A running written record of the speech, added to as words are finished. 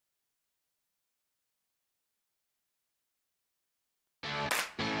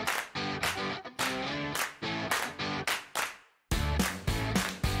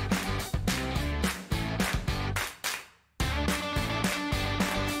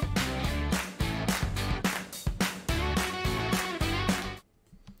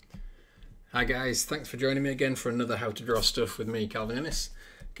Hi guys, thanks for joining me again for another How to Draw Stuff with me, Calvin Ennis.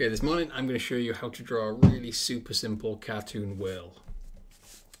 Okay, this morning I'm going to show you how to draw a really super simple cartoon whale.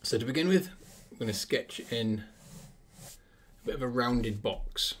 So to begin with, I'm going to sketch in a bit of a rounded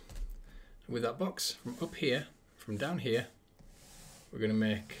box. And with that box, from up here, from down here, we're going to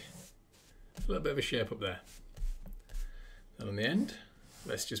make a little bit of a shape up there. And on the end,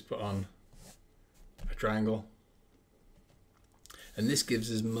 let's just put on a triangle. And this gives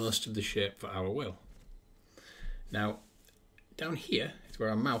us most of the shape for our whale. Now, down here is where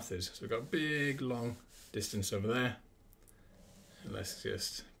our mouth is. So we've got a big, long distance over there. And let's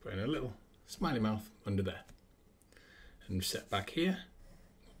just put in a little smiley mouth under there. And set back here,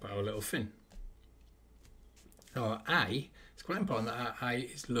 we'll put our little fin. Now our eye, it's quite important that our eye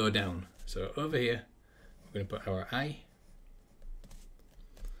is low down. So over here, we're going to put our eye.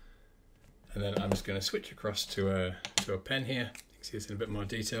 And then I'm just going to switch across to a pen here. You can see this in a bit more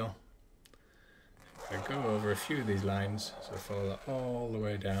detail. I go over a few of these lines, so follow that all the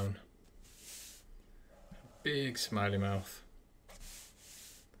way down. A big smiley mouth.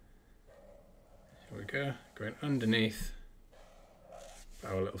 Here we go, going underneath. Put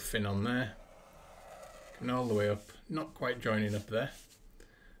our little fin on there. Going all the way up, not quite joining up there.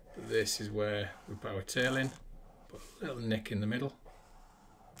 But this is where we put our tail in. Put a little nick in the middle.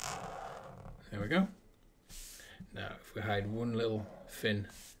 There we go. Now if we hide one little fin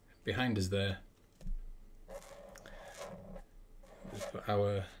behind us there, just put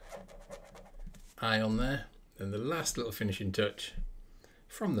our eye on there, then the last little finishing touch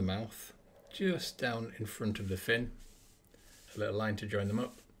from the mouth, just down in front of the fin, a little line to join them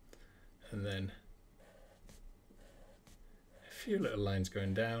up, and then a few little lines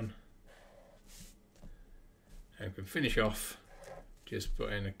going down, and we can finish off just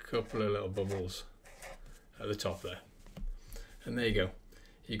put in a couple of little bubbles at the top there. And there you go.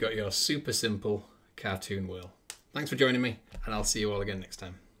 You got your super simple cartoon whale. Thanks for joining me, and I'll see you all again next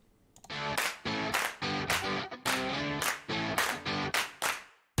time.